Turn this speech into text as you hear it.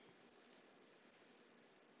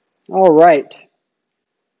All right.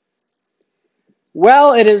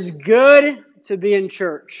 Well, it is good to be in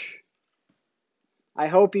church. I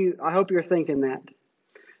hope you're thinking that.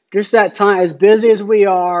 Just that time, as busy as we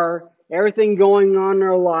are, everything going on in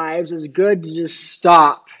our lives, is good to just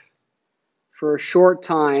stop for a short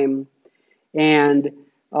time and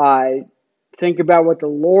uh, think about what the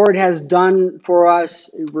Lord has done for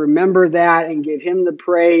us. Remember that and give Him the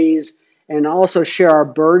praise, and also share our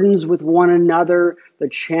burdens with one another, the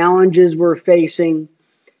challenges we're facing,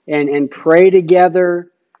 and pray together.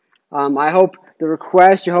 I hope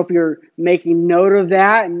you're making note of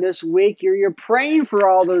that. And this week, you're praying for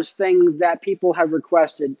all those things that people have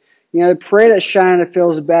requested. Pray that Shina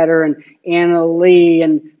feels better, and Anna Lee,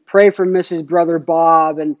 and pray for Mrs. Brother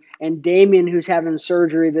Bob, and Damien, who's having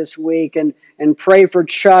surgery this week, and pray for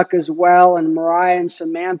Chuck as well, and Mariah and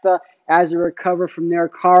Samantha as they recover from their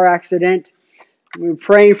car accident. We're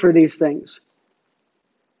praying for these things.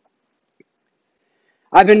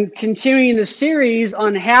 I've been continuing the series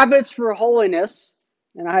on habits for holiness,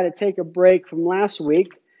 and I had to take a break from last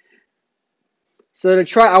week.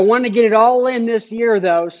 I want to get it all in this year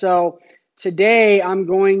though, so today I'm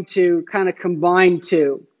going to kind of combine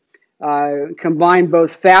two. Combine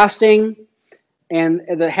both fasting and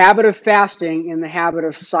the habit of fasting and the habit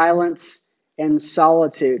of silence and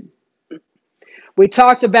solitude. We've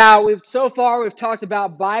talked about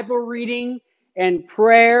Bible reading and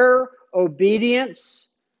prayer, obedience,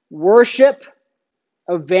 worship,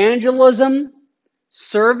 evangelism,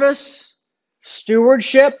 service,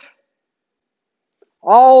 stewardship,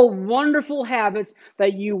 all wonderful habits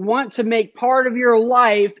that you want to make part of your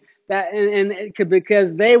life,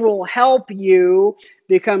 because they will help you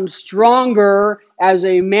become stronger as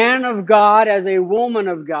a man of God, as a woman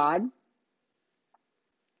of God.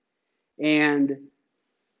 And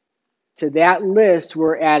to that list,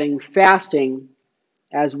 we're adding fasting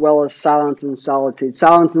as well as silence and solitude.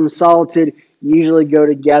 Silence and solitude usually go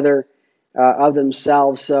together of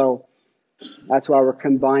themselves, so that's why we're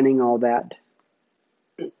combining all that.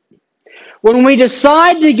 When we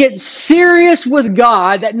decide to get serious with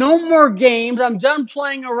God, that no more games, I'm done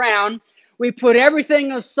playing around, we put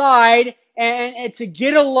everything aside and to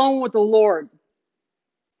get alone with the Lord.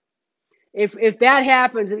 If that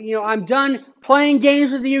happens, I'm done playing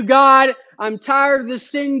games with you, God. I'm tired of the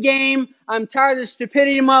sin game. I'm tired of the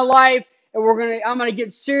stupidity in my life, and I'm gonna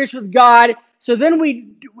get serious with God. So then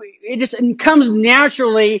it comes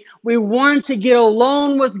naturally. We want to get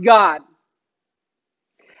alone with God.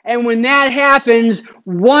 And when that happens,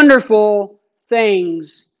 wonderful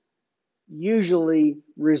things usually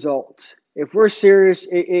result. If we're serious,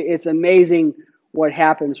 it's amazing what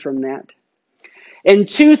happens from that. In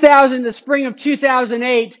the spring of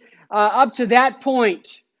 2008, up to that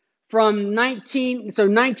point, from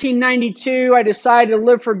 1992, I decided to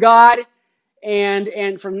live for God,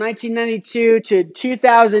 and from 1992 to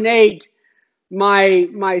 2008,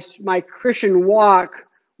 my Christian walk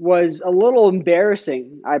was a little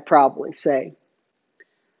embarrassing, I'd probably say.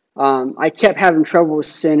 I kept having trouble with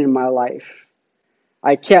sin in my life.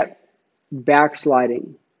 I kept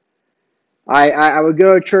backsliding. I would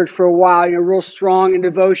go to church for a while, real strong in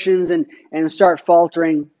devotions, and start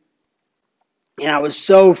faltering. And I was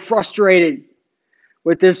so frustrated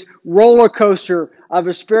with this roller coaster of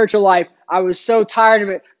a spiritual life. I was so tired of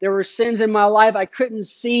it. There were sins in my life I couldn't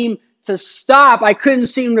seem to stop. I couldn't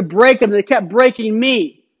seem to break them. They kept breaking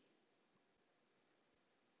me.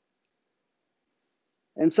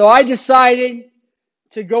 And so I decided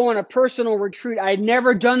to go on a personal retreat. I had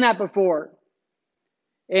never done that before.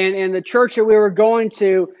 And the church that we were going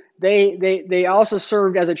to, they also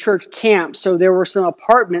served as a church camp. So there were some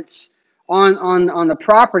apartments on the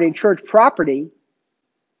property, church property,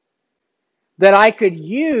 that I could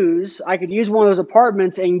use. I could use one of those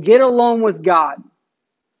apartments and get alone with God.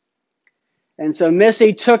 And so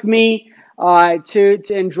Missy took me to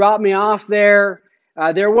and dropped me off there.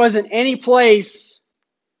 There wasn't any place.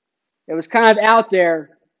 It was kind of out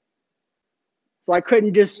there, so I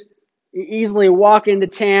couldn't just easily walk into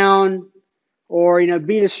town or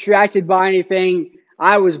be distracted by anything.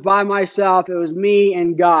 I was by myself. It was me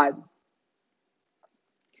and God.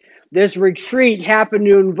 This retreat happened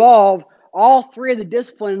to involve all three of the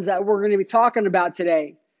disciplines that we're going to be talking about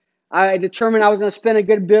today. I determined I was going to spend a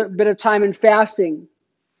good bit of time in fasting.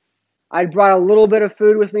 I brought a little bit of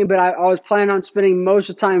food with me, but I was planning on spending most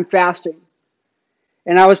of the time fasting.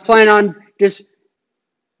 And I was planning on just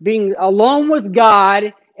being alone with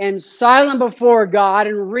God and silent before God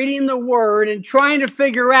and reading the Word and trying to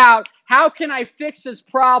figure out, how can I fix this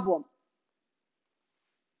problem?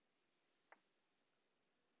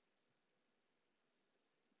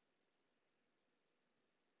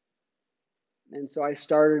 And so I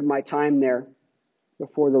started my time there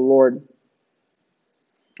before the Lord.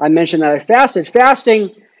 I mentioned that I fasted.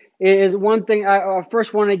 Fasting is one thing I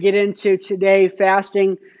first want to get into today.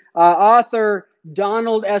 Fasting. Author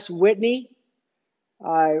Donald S. Whitney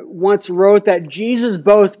once wrote that Jesus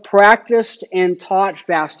both practiced and taught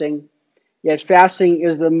fasting, yet fasting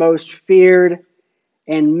is the most feared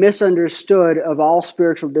and misunderstood of all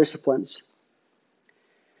spiritual disciplines.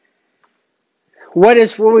 What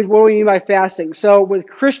do we mean by fasting? So with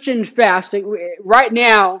Christian fasting, right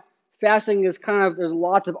now, fasting is there's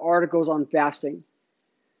lots of articles on fasting.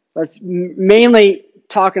 Let's mainly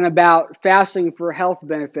talking about fasting for health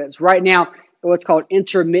benefits. Right now, what's called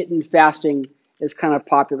intermittent fasting is kind of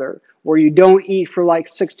popular, where you don't eat for like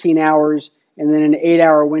 16 hours, and then in an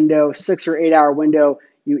 8-hour window, 6 or 8 hour window,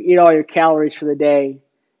 you eat all your calories for the day,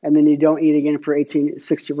 and then you don't eat again for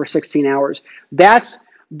 16 hours. That's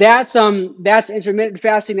intermittent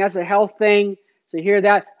fasting. That's a health thing. So hear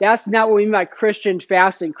that. That's not what we mean by Christian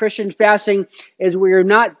fasting. Christian fasting is where you're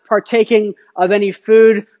not partaking of any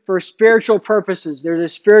food for spiritual purposes. There's a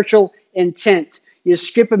spiritual intent. You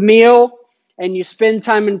skip a meal and you spend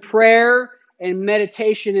time in prayer and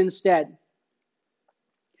meditation instead.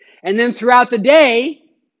 And then throughout the day,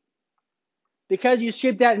 because you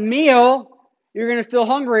skip that meal, you're going to feel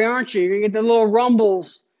hungry, aren't you? You're going to get the little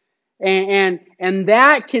rumbles. And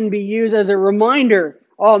that can be used as a reminder.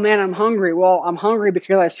 Oh man, I'm hungry. Well, I'm hungry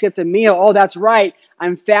because I skipped a meal. Oh, that's right.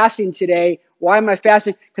 I'm fasting today. Why am I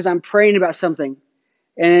fasting? Because I'm praying about something.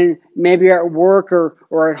 And maybe you're at work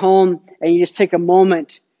or at home and you just take a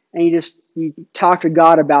moment and you talk to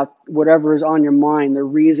God about whatever is on your mind, the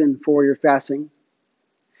reason for your fasting.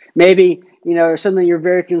 Maybe, something you're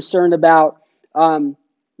very concerned about.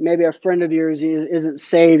 Maybe a friend of yours isn't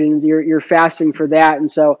saved and you're fasting for that.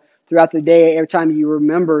 And so throughout the day, every time you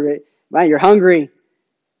remember it, man, you're hungry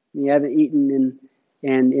and you haven't eaten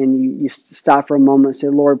and you stop for a moment and say,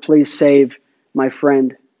 Lord, please save my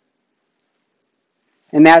friend.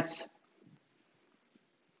 And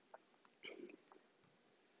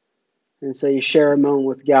so you share a moment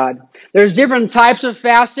with God. There's different types of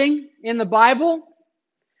fasting in the Bible.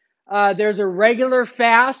 There's a regular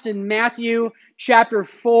fast in Matthew chapter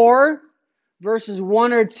 4, verses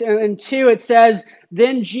 1 and 2. It says,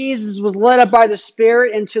 Then Jesus was led up by the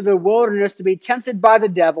Spirit into the wilderness to be tempted by the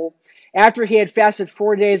devil. After he had fasted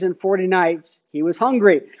 4 days and 40 nights, he was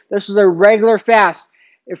hungry. This was a regular fast.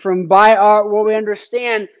 What we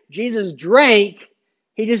understand, Jesus drank,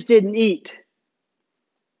 he just didn't eat.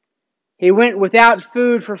 He went without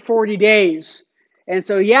food for 40 days. And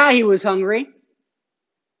so, yeah, he was hungry.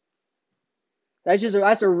 That's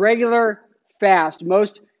a regular fast.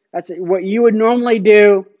 That's what you would normally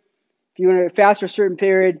do if you want to fast for a certain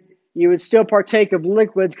period. You would still partake of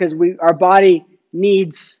liquids because our body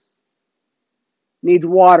needs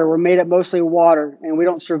water. We're made up mostly of water, and we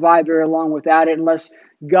don't survive very long without it unless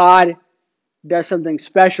God does something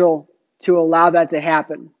special to allow that to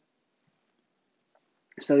happen.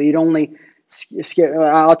 So you'd only skip.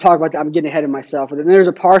 I'll talk about that. I'm getting ahead of myself. But then there's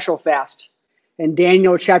a partial fast in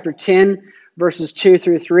Daniel chapter 10, verses 2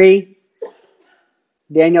 through 3.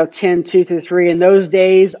 Daniel 10, 2 through 3. In those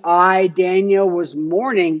days, Daniel, was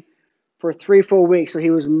mourning for 3 full weeks. So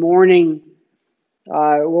he was mourning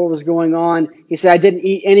what was going on. He said, I didn't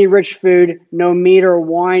eat any rich food. No meat or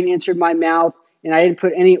wine entered my mouth. And I didn't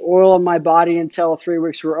put any oil on my body until 3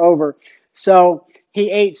 weeks were over. So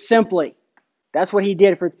he ate simply. That's what he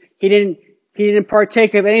did. He didn't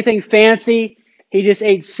partake of anything fancy. He just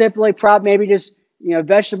ate simply, maybe just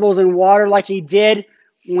vegetables and water like he did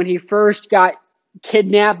when he first got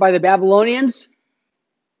kidnapped by the Babylonians.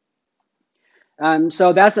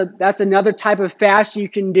 So that's another type of fast you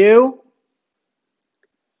can do.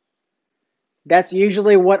 That's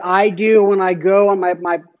usually what I do when I go on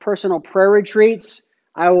my personal prayer retreats.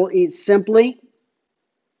 I will eat simply,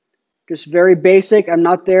 just very basic. I'm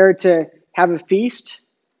not there to have a feast.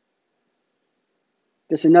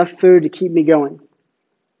 Just enough food to keep me going.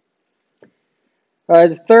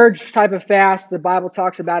 The third type of fast the Bible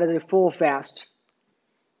talks about is a full fast.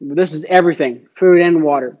 This is everything, food and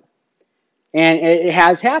water. And it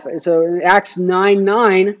has happened. So in Acts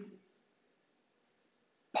 9:9,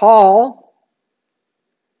 Paul,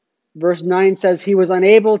 verse 9 says, he was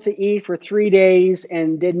unable to eat for 3 days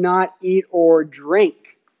and did not eat or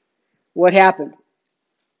drink. What happened?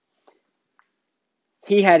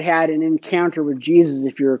 He had an encounter with Jesus,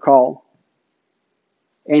 if you recall.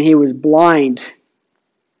 And he was blind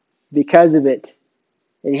because of it.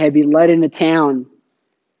 And he had to be led into town.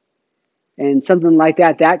 And something like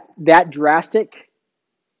that drastic.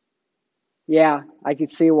 Yeah, I could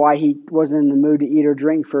see why he wasn't in the mood to eat or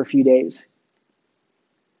drink for a few days.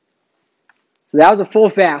 So that was a full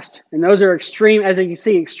fast. And those are extreme, as you can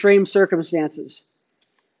see, extreme circumstances.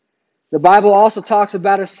 The Bible also talks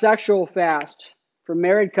about a sexual fast for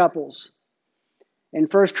married couples. In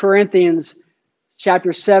 1 Corinthians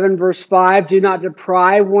chapter 7, verse 5, do not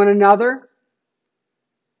deprive one another,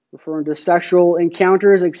 referring to sexual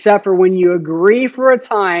encounters, except for when you agree for a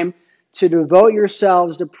time to devote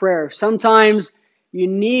yourselves to prayer. Sometimes you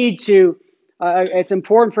need to, it's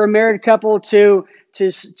important for a married couple to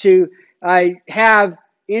have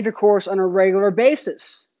intercourse on a regular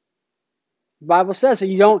basis. The Bible says so.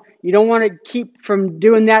 You don't want to keep from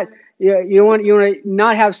doing that. You want to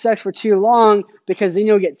not have sex for too long because then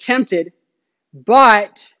you'll get tempted.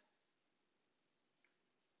 But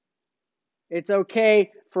it's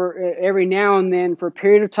okay for every now and then for a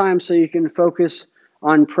period of time so you can focus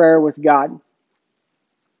on prayer with God.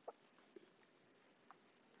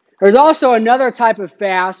 There's also another type of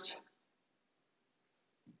fast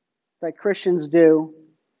that Christians do.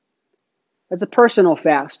 It's a personal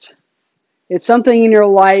fast. It's something in your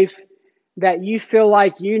life that you feel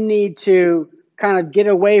like you need to kind of get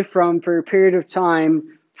away from for a period of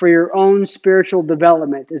time for your own spiritual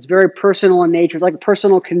development. It's very personal in nature. It's like a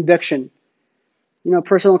personal conviction. You know what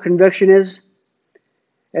personal conviction is?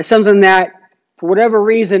 It's something that, for whatever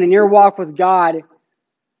reason, in your walk with God,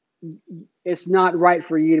 it's not right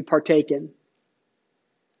for you to partake in.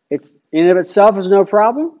 It's in and of itself is no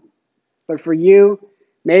problem, but for you,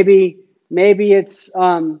 maybe it's.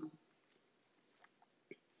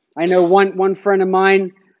 I know one friend of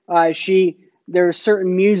mine. There was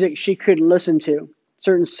certain music she couldn't listen to,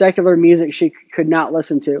 certain secular music she could not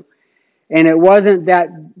listen to, and it wasn't that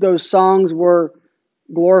those songs were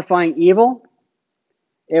glorifying evil.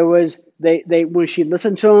 It was they when she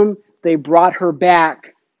listened to them, they brought her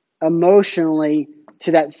back emotionally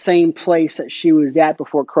to that same place that she was at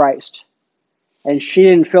before Christ. And she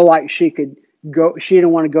didn't feel like she could go, she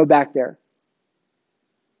didn't want to go back there.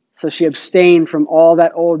 So she abstained from all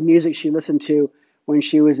that old music she listened to when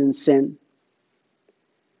she was in sin.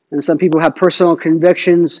 And some people have personal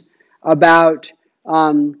convictions about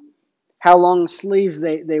how long sleeves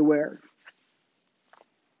they wear.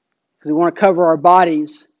 Because we want to cover our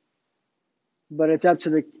bodies, but it's up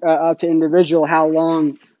to individual how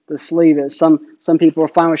long the sleeve is. Some people are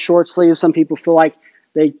fine with short sleeves. Some people feel like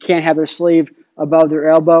they can't have their sleeve above their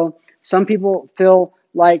elbow. Some people feel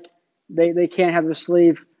like they can't have their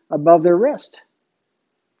sleeve above their wrist.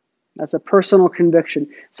 That's a personal conviction.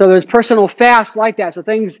 So there's personal fasts like that. So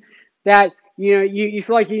things that you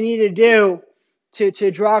feel like you need to do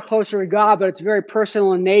to draw closer to God, but it's very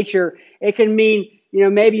personal in nature. It can mean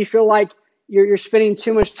maybe you feel like you're spending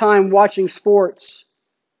too much time watching sports.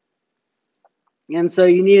 And so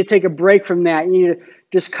you need to take a break from that. You need to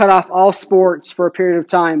just cut off all sports for a period of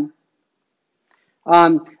time.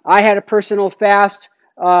 I had a personal fast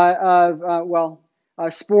of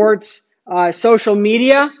sports, social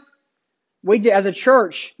media. We did, as a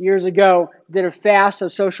church years ago, did a fast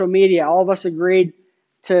of social media. All of us agreed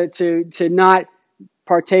to not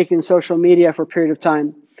partake in social media for a period of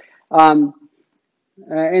time. And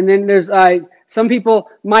then there's some people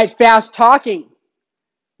might fast talking.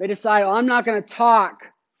 They decide, I'm not going to talk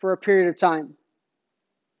for a period of time.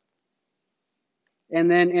 And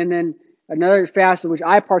then another fast, which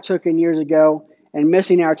I partook in years ago, and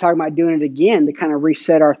Missy and I are talking about doing it again to kind of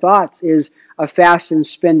reset our thoughts, is a fast in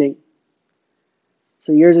spending.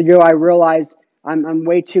 So years ago, I realized I'm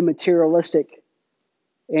way too materialistic,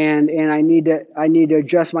 and I need to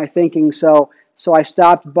adjust my thinking. So I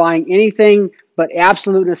stopped buying anything but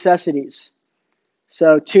absolute necessities.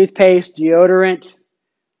 So toothpaste, deodorant,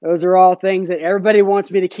 those are all things that everybody wants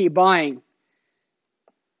me to keep buying.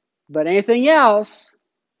 But anything else,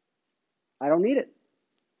 I don't need it.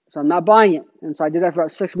 So I'm not buying it. And so I did that for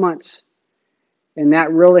about 6 months. And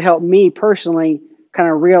that really helped me personally kind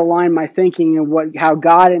of realign my thinking and how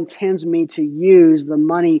God intends me to use the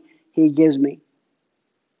money He gives me.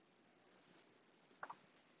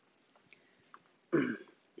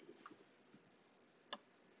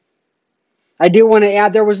 I do want to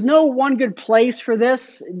add, there was no one good place for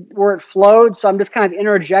this where it flowed, so I'm just kind of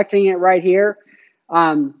interjecting it right here.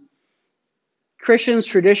 Christians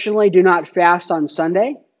traditionally do not fast on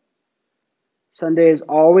Sunday. Sunday has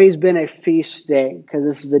always been a feast day because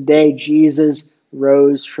this is the day Jesus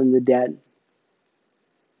rose from the dead.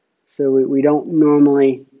 So we don't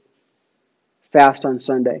normally fast on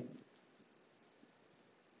Sunday.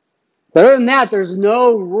 But other than that, there's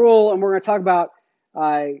no rule, and we're going to talk about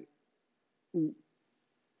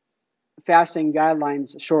fasting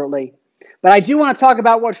guidelines shortly. But I do want to talk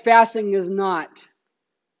about what fasting is not.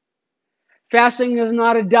 Fasting is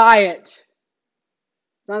not a diet.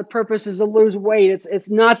 The purpose is to lose weight. It's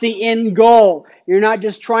not the end goal. You're not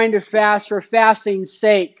just trying to fast for fasting's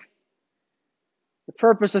sake. The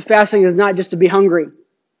purpose of fasting is not just to be hungry.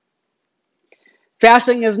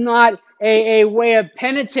 Fasting is not a way of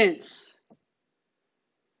penitence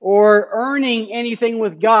or earning anything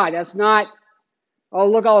with God. That's not, oh,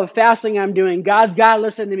 look all the fasting I'm doing. God's got to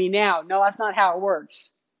listen to me now. No, that's not how it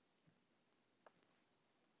works.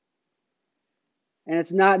 And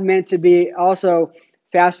it's not meant to be, also,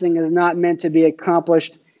 fasting is not meant to be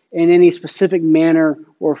accomplished in any specific manner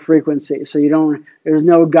or frequency. So there's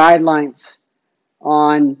no guidelines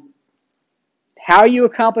on how you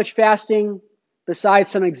accomplish fasting besides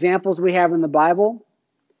some examples we have in the Bible.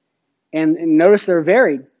 And notice they're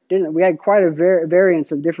varied, didn't it? We had quite a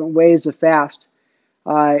variance of different ways to fast.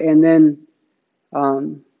 And then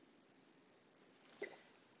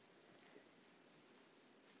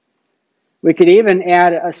we could even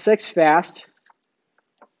add a sixth fast,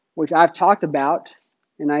 which I've talked about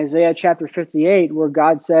in Isaiah chapter 58, where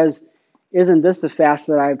God says, "Isn't this the fast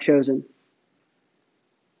that I have chosen?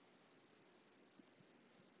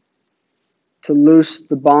 To loose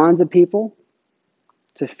the bonds of people,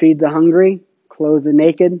 to feed the hungry, clothe the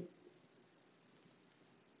naked."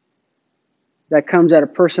 That comes at a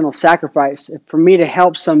personal sacrifice. For me to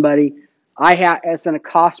help somebody, it's going to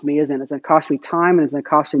cost me, isn't it? It's going to cost me time and it's going to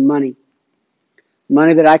cost me money.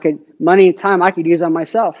 Money and time I could use on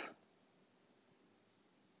myself.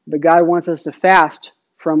 But God wants us to fast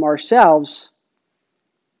from ourselves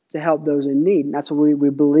to help those in need. And that's what we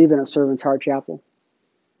believe in at Servant's Heart Chapel.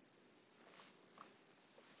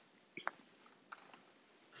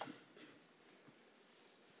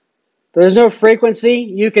 There's no frequency.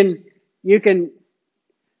 You can.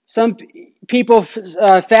 Some people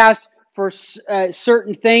fast for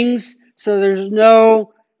certain things, so there's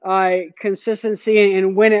no consistency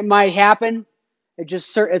in when it might happen.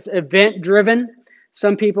 It's event driven.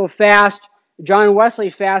 Some people fast. John Wesley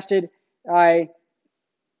fasted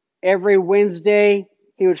every Wednesday.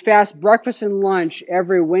 He would fast breakfast and lunch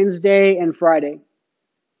every Wednesday and Friday.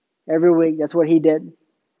 Every week, that's what he did.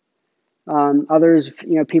 Others,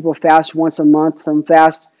 people fast once a month. Some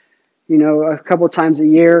fast, a couple times a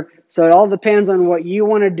year. So it all depends on what you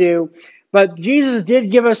want to do. But Jesus did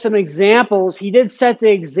give us some examples. He did set the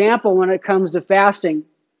example when it comes to fasting.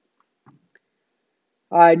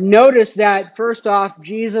 Notice that, first off,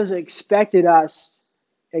 Jesus expected us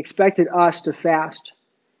to fast.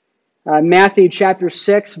 Matthew chapter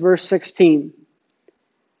 6, verse 16.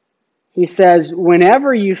 He says,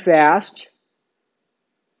 "Whenever you fast,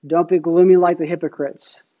 don't be gloomy like the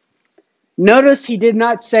hypocrites." Notice he did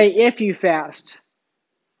not say if you fast,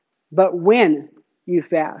 but when you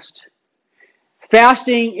fast.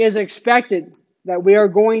 Fasting is expected that we are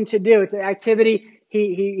going to do. It's an activity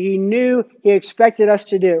he knew he expected us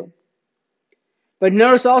to do. But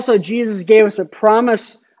notice also Jesus gave us a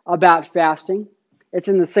promise about fasting. It's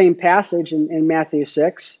in the same passage in Matthew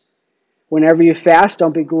 6. "Whenever you fast,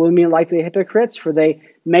 don't be gloomy like the hypocrites, for they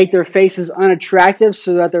make their faces unattractive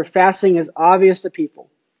so that their fasting is obvious to people."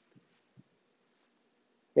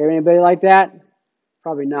 You have anybody like that?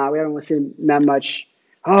 Probably not. We haven't seen that much.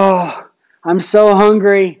 "Oh, I'm so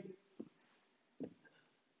hungry."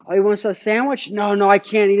 "Oh, you want a sandwich?" No, I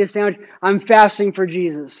can't eat a sandwich. I'm fasting for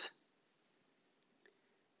Jesus.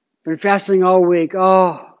 Been fasting all week.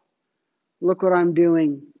 Oh, look what I'm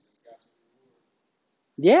doing.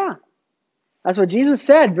 Yeah, that's what Jesus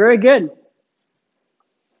said. Very good.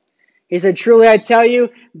 He said, "Truly I tell you,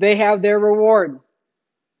 they have their reward."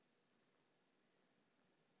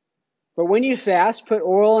 But when you fast, put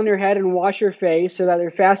oil on your head and wash your face, so that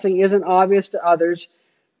your fasting isn't obvious to others,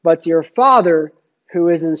 but to your Father who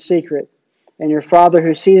is in secret. And your Father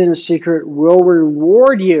who sees in secret will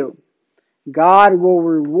reward you. God will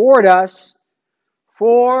reward us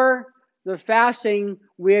for the fasting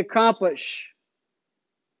we accomplish.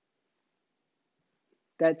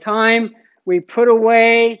 That time we put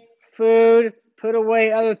away food, put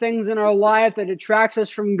away other things in our life that detracts us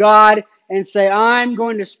from God, and say, "I'm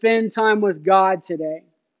going to spend time with God today."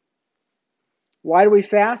 Why do we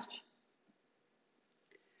fast?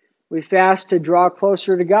 We fast to draw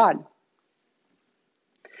closer to God.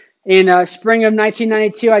 In spring of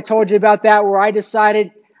 1992, I told you about that, where I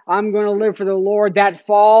decided I'm going to live for the Lord. That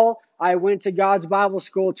fall, I went to God's Bible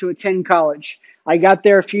School to attend college. I got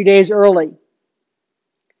there a few days early.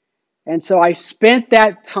 And so I spent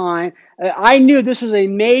that time. I knew this was a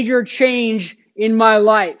major change in my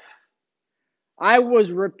life. I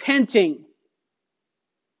was repenting.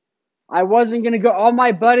 I wasn't going to go. All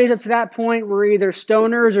my buddies up to that point were either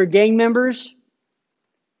stoners or gang members.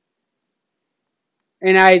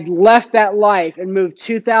 And I left that life and moved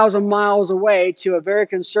 2,000 miles away to a very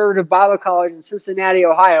conservative Bible college in Cincinnati,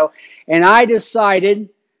 Ohio. And I decided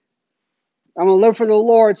I'm going to live for the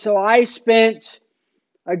Lord. So I spent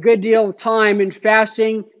a good deal of time in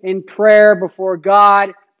fasting and prayer before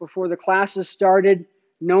God, before the classes started.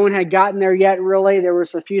 No one had gotten there yet, really. There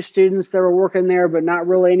was a few students that were working there, but not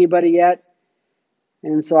really anybody yet.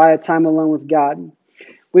 And so I had time alone with God.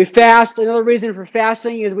 We fast. Another reason for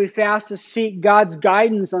fasting is we fast to seek God's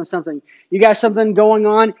guidance on something. You got something going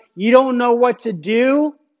on. You don't know what to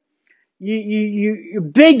do. You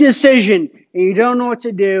big decision and you don't know what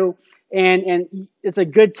to do. And it's a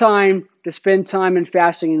good time to spend time in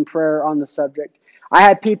fasting and prayer on the subject. I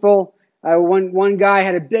had people, one guy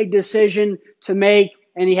had a big decision to make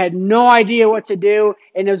and he had no idea what to do,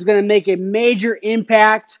 and it was going to make a major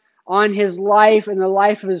impact on his life and the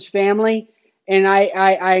life of his family. And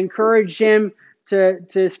I encouraged him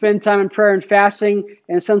to spend time in prayer and fasting.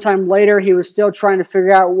 And sometime later, he was still trying to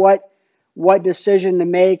figure out what decision to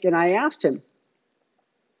make. And I asked him,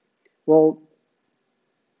 well,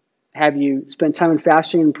 have you spent time in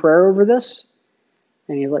fasting and prayer over this?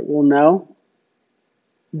 And he's like, well, no.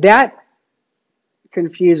 That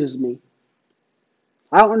confuses me.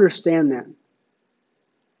 I don't understand that.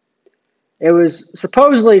 It was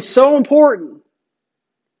supposedly so important,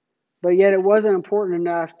 but yet it wasn't important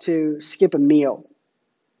enough to skip a meal.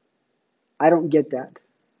 I don't get that.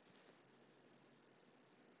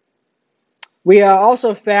 We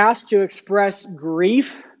also fast to express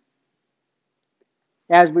grief.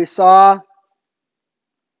 As we saw,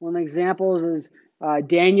 one of the examples is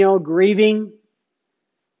Daniel grieving.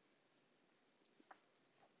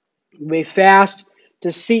 We fast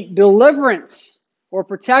to seek deliverance or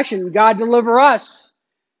protection. God, deliver us.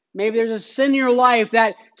 Maybe there's a sin in your life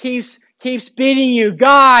that keeps beating you.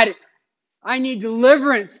 God, I need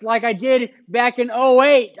deliverance like I did back in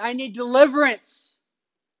 '08. I need deliverance.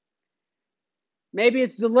 Maybe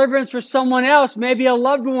it's deliverance for someone else. Maybe a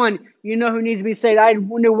loved one you know who needs to be saved. I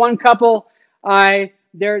knew one couple,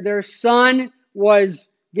 their son was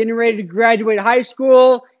getting ready to graduate high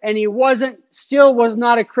school, and he still was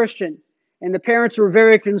not a Christian. And the parents were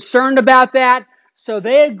very concerned about that, so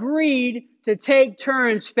they agreed to take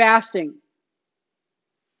turns fasting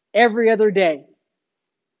every other day.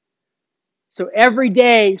 So every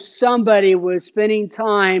day somebody was spending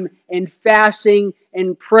time in fasting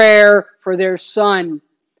and prayer for their son.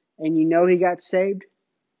 And you know he got saved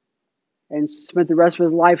and spent the rest of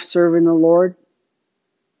his life serving the Lord.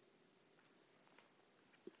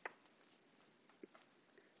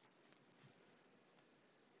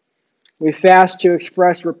 We fast to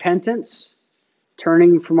express repentance,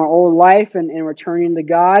 turning from our old life and returning to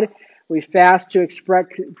God. We fast to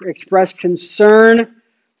express concern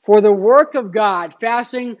for the work of God,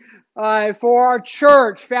 fasting for our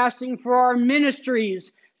church, fasting for our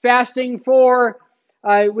ministries, fasting for,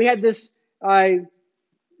 we had this, a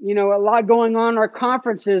lot going on in our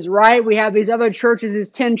conferences, right? We have these other churches, these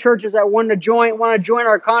 10 churches that want to join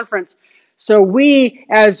our conference. So we,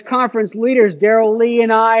 as conference leaders, Daryl Lee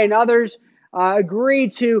and I and others,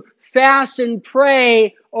 agreed to fast and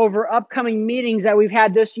pray over upcoming meetings that we've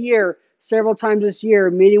had this year, several times this year,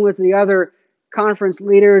 meeting with the other conference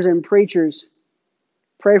leaders and preachers.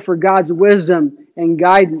 Pray for God's wisdom and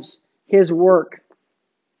guidance, His work.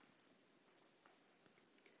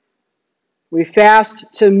 We fast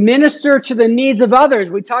to minister to the needs of others.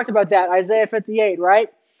 We talked about that, Isaiah 58, right?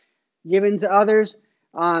 Given to others.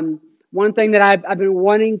 One thing that I've been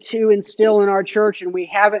wanting to instill in our church, and we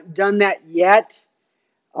haven't done that yet,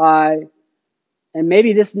 and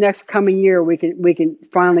maybe this next coming year we can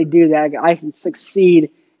finally do that. I can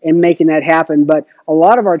succeed in making that happen. But a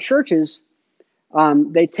lot of our churches,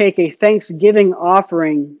 they take a Thanksgiving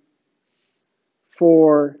offering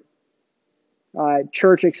for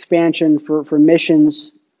church expansion, for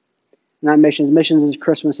missions. Not missions. Missions is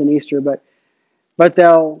Christmas and Easter, but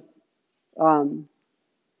they'll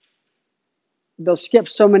skip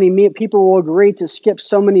so many meals. People will agree to skip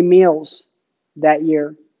so many meals that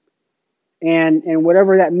year, and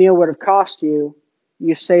whatever that meal would have cost you,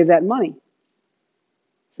 you save that money.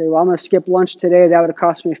 Say, well, I'm going to skip lunch today. That would have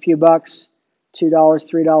cost me a few bucks, $2,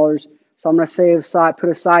 $3. So I'm going to put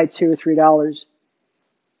aside $2 or $3,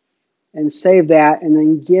 and save that, and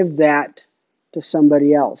then give that to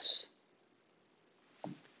somebody else.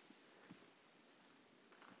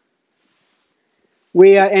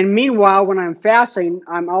 And meanwhile, when I'm fasting,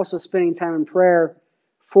 I'm also spending time in prayer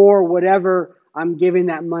for whatever I'm giving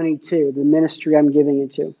that money to, the ministry I'm giving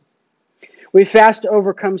it to. We fast to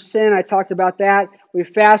overcome sin. I talked about that. We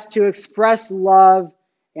fast to express love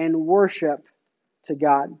and worship to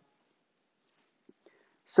God.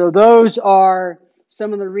 So those are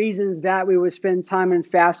some of the reasons that we would spend time in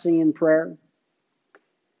fasting and prayer.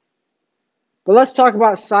 But let's talk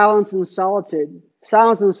about silence and solitude.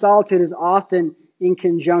 Silence and solitude is often in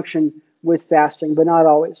conjunction with fasting, but not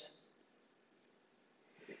always.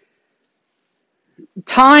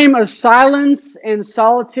 Time of silence and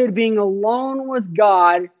solitude, being alone with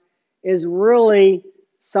God, is really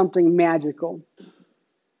something magical.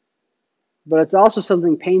 But it's also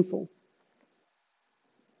something painful.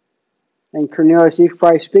 And Cornelius, you could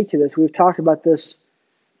probably speak to this. We've talked about this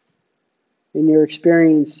in your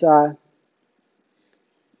experience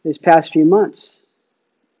these past few months.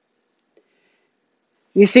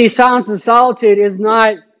 You see, silence and solitude is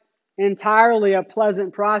not entirely a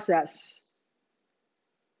pleasant process.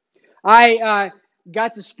 I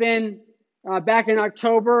got to spend, back in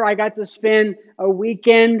October, I got to spend a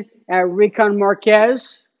weekend at Recon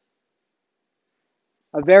Marquez,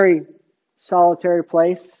 a very solitary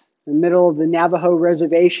place in the middle of the Navajo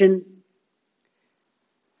reservation.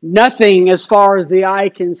 Nothing as far as the eye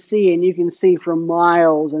can see, and you can see for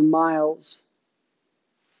miles and miles.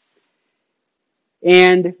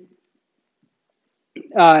 And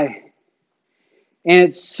uh, and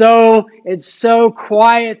it's so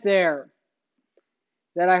quiet there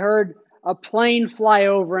that I heard a plane fly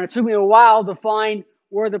over, and it took me a while to find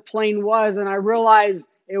where the plane was, and I realized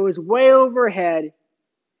it was way overhead,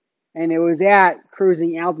 and it was at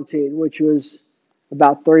cruising altitude, which was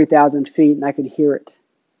about 30,000 feet, and I could hear it.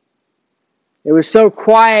 It was so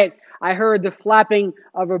quiet, I heard the flapping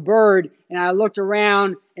of a bird, and I looked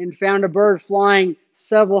around and found a bird flying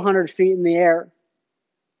several hundred feet in the air.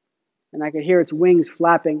 And I could hear its wings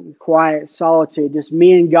flapping, quiet, solitude, just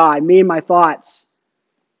me and God, me and my thoughts.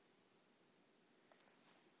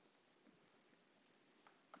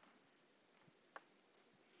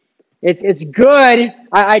 It's good.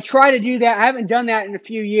 I try to do that. I haven't done that in a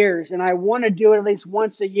few years, and I want to do it at least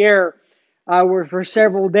once a year for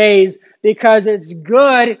several days, because it's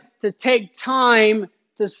good to take time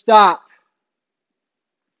to stop,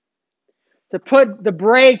 to put the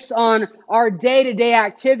brakes on our day-to-day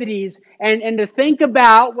activities and to think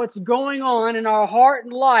about what's going on in our heart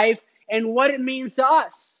and life and what it means to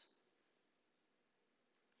us.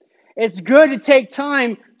 It's good to take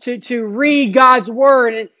time to read God's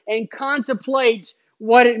Word and contemplate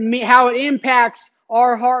how it impacts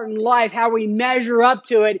our heart and life, how we measure up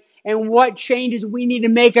to it, and what changes we need to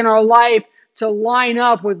make in our life to line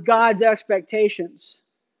up with God's expectations.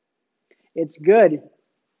 It's good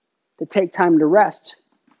to take time to rest.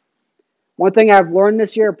 One thing I've learned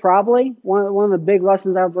this year, probably, one of the big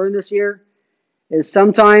lessons I've learned this year, is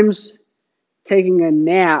sometimes taking a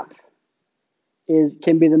nap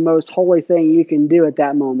can be the most holy thing you can do at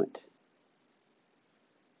that moment.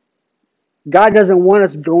 God doesn't want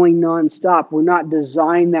us going nonstop. We're not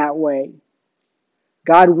designed that way.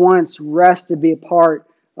 God wants rest to be a part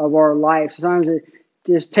of our life. Sometimes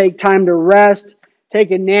just take time to rest,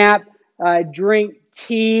 take a nap, drink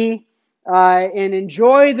tea, and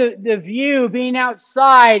enjoy the view, being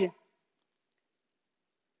outside. And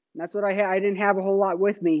that's what I had. I didn't have a whole lot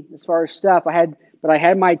with me as far as stuff. But I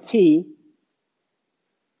had my tea,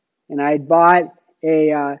 and I had bought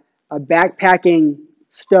a backpacking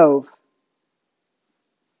stove.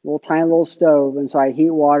 Tiny little stove, and so I heat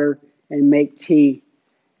water and make tea,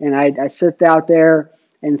 and I sit out there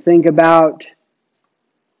and think about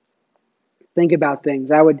things.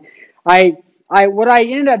 What I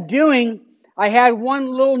ended up doing, I had one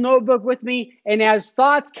little notebook with me, and as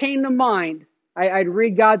thoughts came to mind, I'd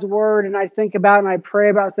read God's Word and I'd think about and I'd pray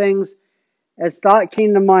about things. As thought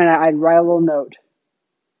came to mind, I'd write a little note,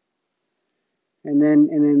 and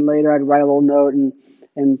then later I'd write a little note,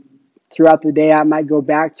 and throughout the day, I might go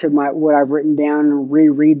back to what I've written down and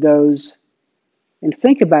reread those and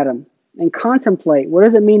think about them and contemplate, what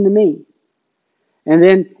does it mean to me? And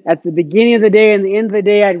then at the beginning of the day and the end of the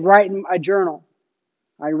day, I'd write in a journal.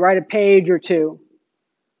 I'd write a page or two,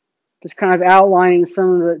 just kind of outlining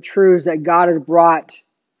some of the truths that God has brought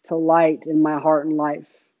to light in my heart and life.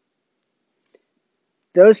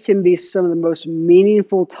 Those can be some of the most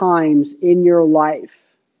meaningful times in your life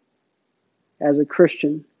as a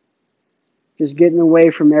Christian. Just getting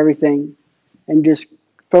away from everything and just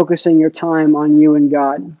focusing your time on you and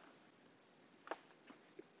God.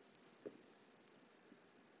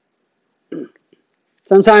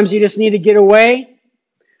 Sometimes you just need to get away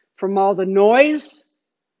from all the noise.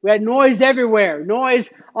 We had noise everywhere. Noise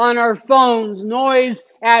on our phones, noise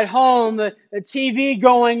at home, the TV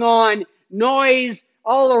going on, noise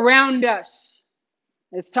all around us.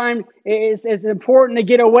 It's important to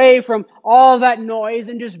get away from all that noise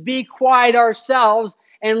and just be quiet ourselves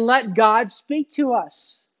and let God speak to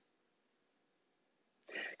us.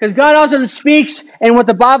 Because God often speaks in what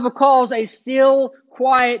the Bible calls a still,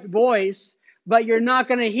 quiet voice, but you're not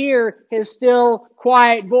going to hear His still,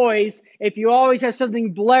 quiet voice if you always have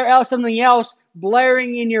something else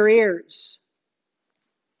blaring in your ears.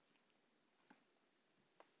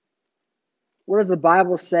 What does the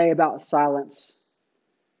Bible say about silence?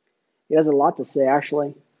 It has a lot to say,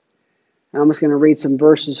 actually. I'm just going to read some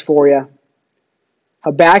verses for you.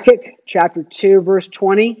 Habakkuk chapter 2, verse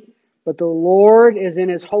 20. But the Lord is in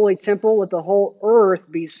His holy temple. Let the whole earth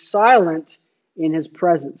be silent in His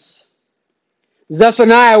presence.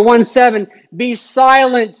 Zephaniah 1:7. Be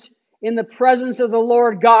silent in the presence of the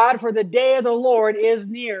Lord God, for the day of the Lord is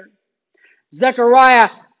near. Zechariah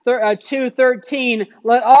 2:13.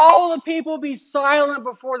 Let all the people be silent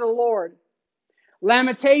before the Lord.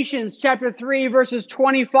 Lamentations chapter 3 verses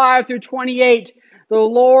 25 through 28. The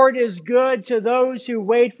Lord is good to those who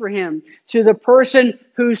wait for Him, to the person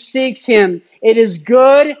who seeks Him. It is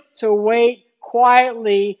good to wait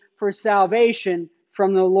quietly for salvation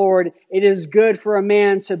from the Lord. It is good for a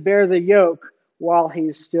man to bear the yoke while he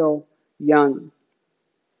is still young.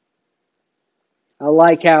 I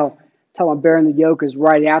like how talking about bearing the yoke is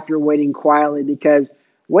right after waiting quietly, because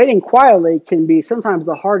waiting quietly can be sometimes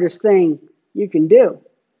the hardest thing you can do.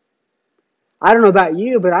 I don't know about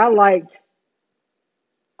you, but I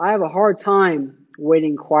have a hard time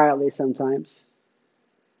waiting quietly sometimes.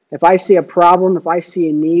 If I see a problem, if I see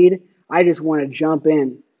a need, I just want to jump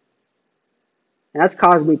in. And that's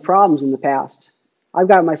caused me problems in the past. I've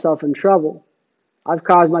got myself in trouble. I've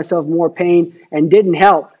caused myself more pain and didn't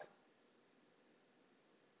help.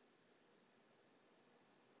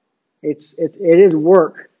 It is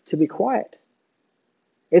work to be quiet.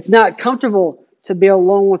 It's not comfortable to be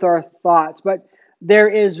alone with our thoughts, but there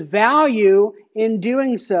is value in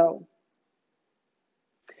doing so.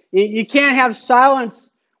 You can't have silence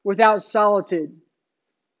without solitude.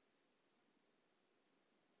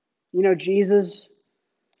 You know, Jesus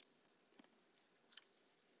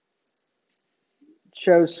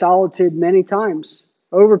chose solitude many times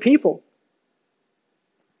over people.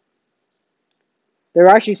 There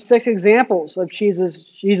are actually 6 examples of Jesus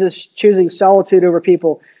choosing solitude over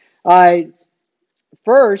people.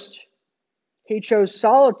 First, He chose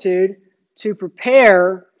solitude to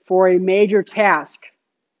prepare for a major task.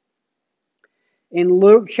 In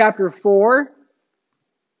Luke chapter 4,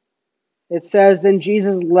 it says, Then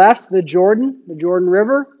Jesus left the Jordan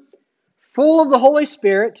River, full of the Holy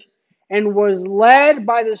Spirit, and was led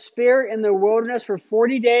by the Spirit in the wilderness for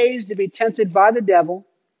 40 days to be tempted by the devil.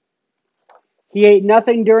 He ate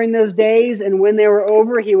nothing during those days, and when they were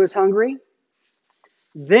over, he was hungry.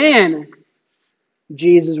 Then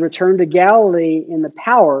Jesus returned to Galilee in the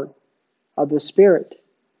power of the Spirit,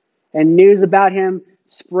 and news about him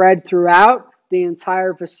spread throughout the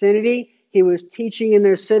entire vicinity. He was teaching in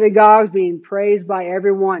their synagogues, being praised by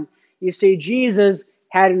everyone. You see, Jesus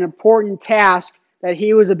had an important task that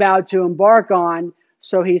he was about to embark on,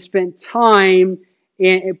 so he spent time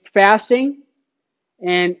in fasting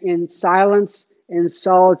and in silence and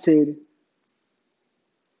solitude.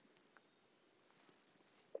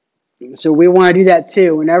 So we want to do that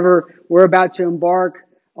too. Whenever we're about to embark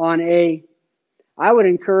on I would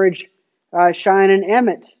encourage Cheyenne and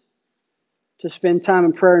Emmett to spend time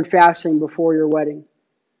in prayer and fasting before your wedding.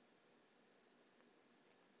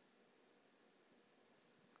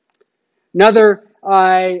 Another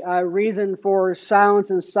reason for silence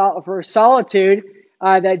and for solitude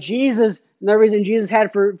another reason Jesus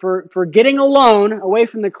had for getting alone, away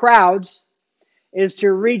from the crowds, is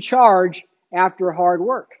to recharge after hard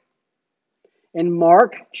work. In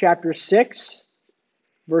Mark chapter 6,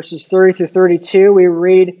 verses 30 through 32, we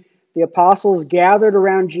read, the apostles gathered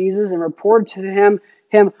around Jesus and reported to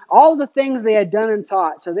him all the things they had done and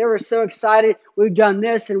taught. So they were so excited. We've done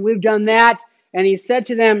this and we've done that. And he said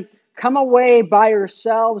to them, come away by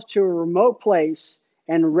yourselves to a remote place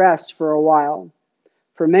and rest for a while.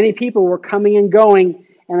 For many people were coming and going,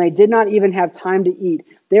 and they did not even have time to eat.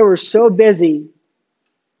 They were so busy,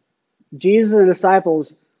 Jesus and the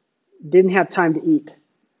disciples didn't have time to eat.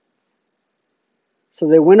 So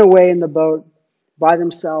they went away in the boat by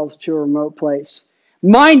themselves to a remote place.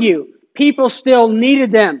 Mind you, people still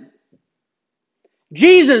needed them.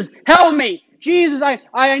 Jesus, help me. Jesus,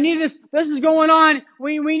 I need this. This is going on.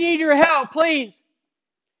 We need your help, please.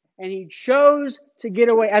 And he chose to get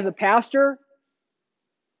away. As a pastor,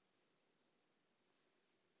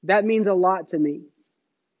 that means a lot to me.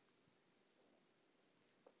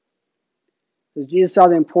 Because Jesus saw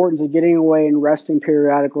the importance of getting away and resting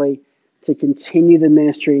periodically to continue the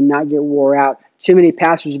ministry and not get wore out, Too many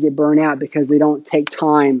pastors get burned out because they don't take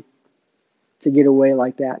time to get away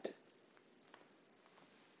like that.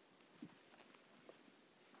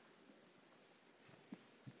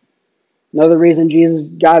 Another reason Jesus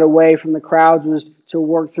got away from the crowds was to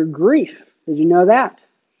work through grief. Did you know that?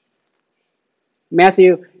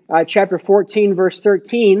 Matthew chapter 14, verse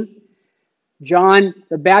 13, John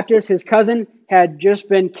the Baptist, his cousin, had just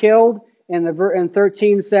been killed. And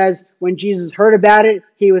 13 says, when Jesus heard about it,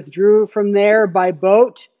 he withdrew from there by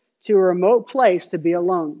boat to a remote place to be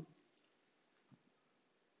alone.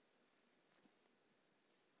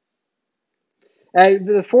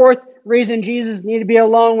 The fourth reason Jesus needed to be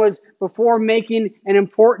alone was before making an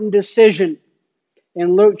important decision.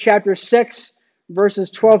 In Luke chapter 6, verses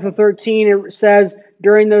 12 to 13, it says,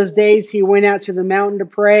 during those days he went out to the mountain to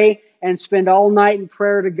pray and spend all night in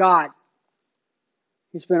prayer to God.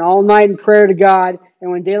 He spent all night in prayer to God,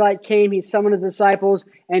 and when daylight came, he summoned his disciples,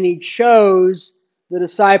 and he chose the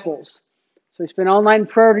disciples. So he spent all night in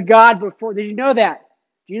prayer to God before. Did you know that?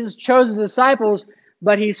 Jesus chose the disciples,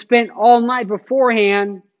 but he spent all night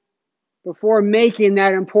beforehand before making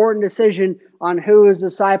that important decision on who his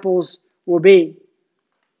disciples will be.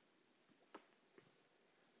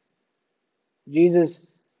 Jesus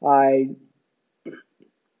got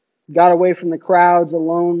away from the crowds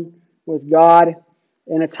alone with God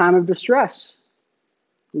in a time of distress.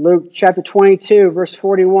 Luke chapter 22, verse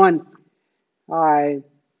 41.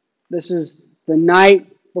 This is the night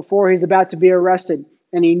before he's about to be arrested.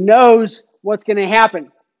 And he knows what's going to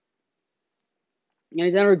happen. And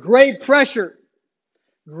he's under great pressure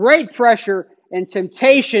and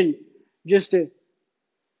temptation just to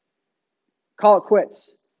call it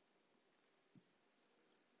quits.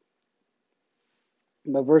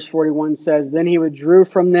 But verse 41 says, then he withdrew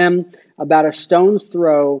from them about a stone's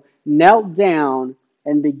throw, knelt down,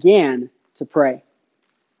 and began to pray.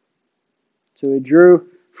 So he withdrew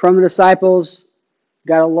from the disciples,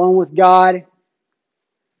 got alone with God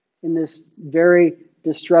in this very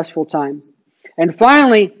distressful time. And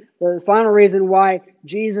finally, the final reason why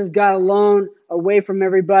Jesus got alone away from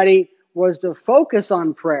everybody was to focus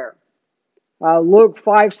on prayer. Luke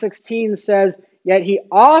 5:16 says, yet he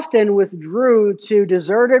often withdrew to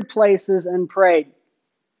deserted places and prayed.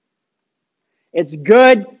 It's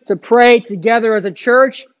good to pray together as a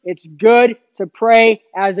church. It's good to pray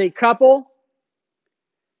as a couple.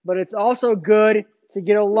 But it's also good to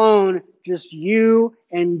get alone, just you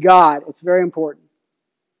and God. It's very important.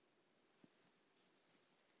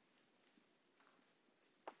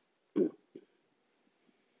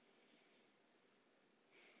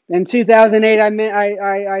 In 2008,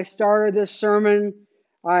 I started this sermon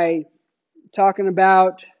talking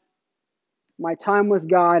about my time with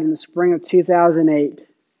God in the spring of 2008.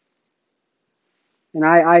 And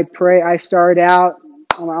I pray. I started out.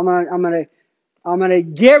 I'm gonna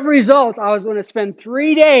get results. I was going to spend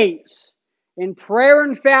 3 days in prayer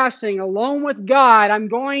and fasting alone with God. I'm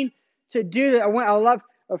going to do that. I left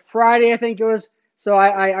a Friday, I think it was. So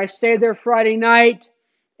I stayed there Friday night,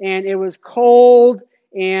 and it was cold,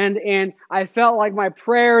 and I felt like my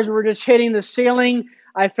prayers were just hitting the ceiling.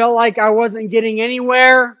 I felt like I wasn't getting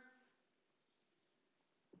anywhere.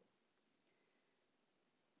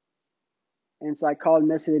 And so I called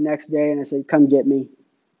Missy the next day and I said, come get me.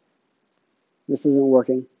 This isn't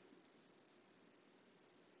working.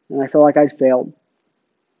 And I felt like I'd failed,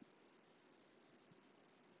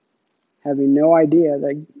 having no idea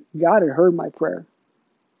that God had heard my prayer.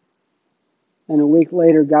 And a week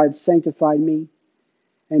later, God sanctified me.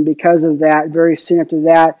 And because of that, very soon after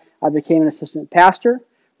that, I became an assistant pastor,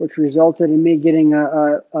 which resulted in me getting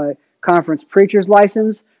a conference preacher's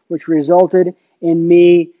license, which resulted in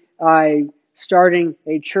me starting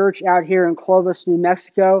a church out here in Clovis, New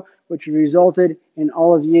Mexico, which resulted in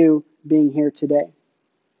all of you being here today.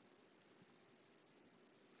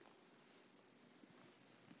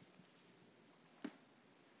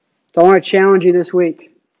 So I want to challenge you this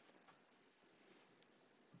week.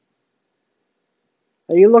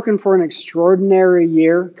 Are you looking for an extraordinary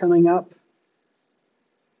year coming up?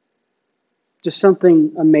 Just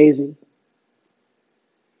something amazing.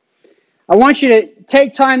 I want you to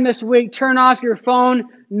take time this week, turn off your phone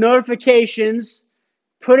notifications,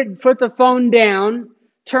 put the phone down,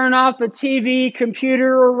 turn off the TV,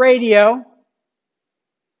 computer, or radio.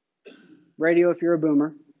 Radio if you're a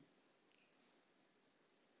boomer.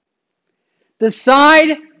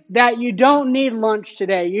 Decide that you don't need lunch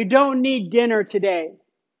today. You don't need dinner today.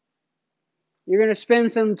 You're going to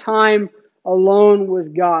spend some time alone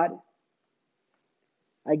with God.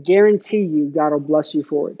 I guarantee you God will bless you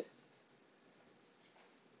for it.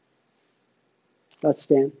 Let's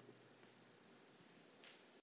stand.